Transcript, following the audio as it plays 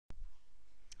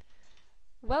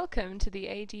Welcome to the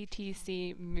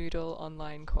AGTC Moodle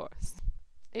online course.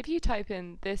 If you type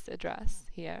in this address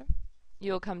here,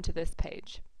 you'll come to this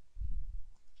page.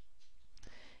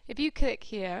 If you click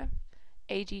here,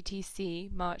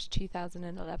 AGTC March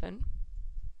 2011,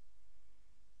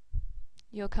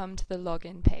 you'll come to the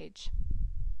login page.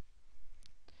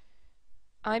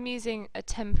 I'm using a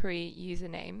temporary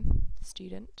username,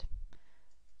 student,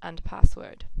 and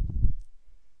password.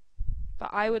 But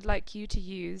I would like you to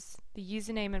use the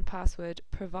username and password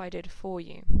provided for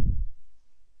you.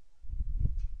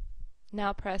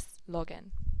 Now press Login.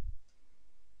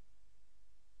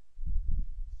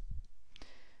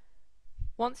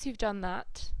 Once you've done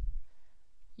that,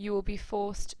 you will be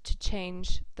forced to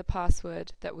change the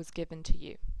password that was given to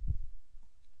you.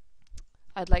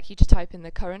 I'd like you to type in the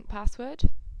current password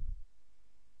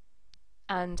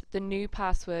and the new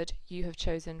password you have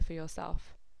chosen for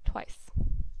yourself twice.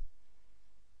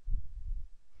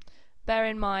 Bear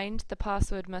in mind the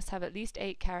password must have at least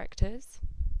 8 characters,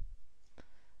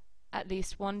 at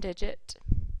least 1 digit,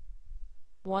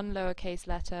 1 lowercase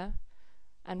letter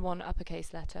and 1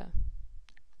 uppercase letter,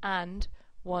 and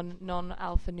 1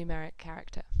 non-alphanumeric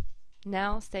character.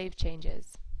 Now save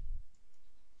changes.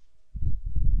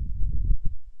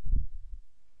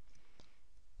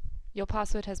 Your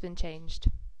password has been changed.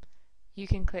 You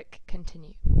can click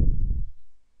Continue.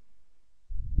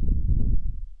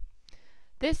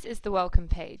 This is the welcome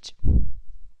page.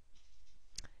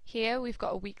 Here we've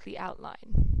got a weekly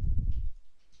outline.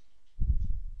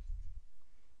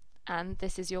 And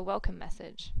this is your welcome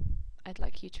message. I'd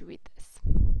like you to read this.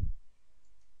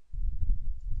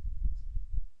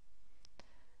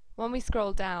 When we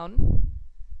scroll down,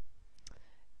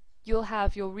 you'll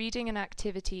have your reading and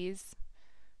activities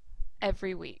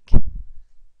every week.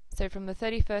 So from the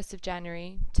 31st of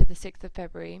January to the 6th of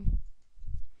February,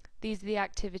 these are the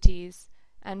activities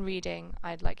and reading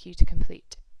I'd like you to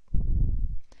complete.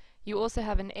 You also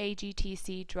have an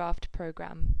AGTC draft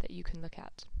program that you can look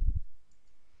at.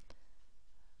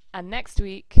 And next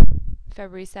week,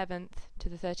 February 7th to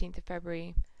the 13th of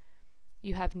February,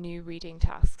 you have new reading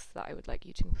tasks that I would like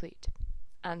you to complete,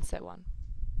 and so on.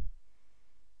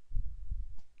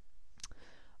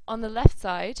 On the left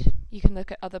side, you can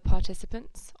look at other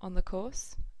participants on the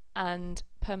course and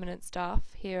permanent staff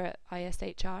here at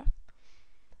ISHR.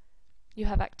 You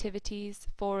have activities,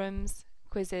 forums,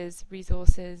 quizzes,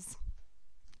 resources,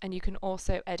 and you can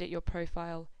also edit your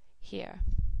profile here.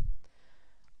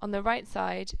 On the right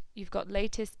side, you've got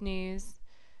latest news,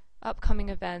 upcoming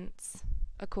events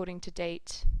according to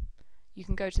date. You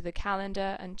can go to the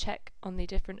calendar and check on the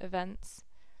different events.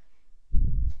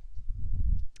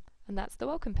 And that's the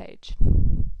welcome page.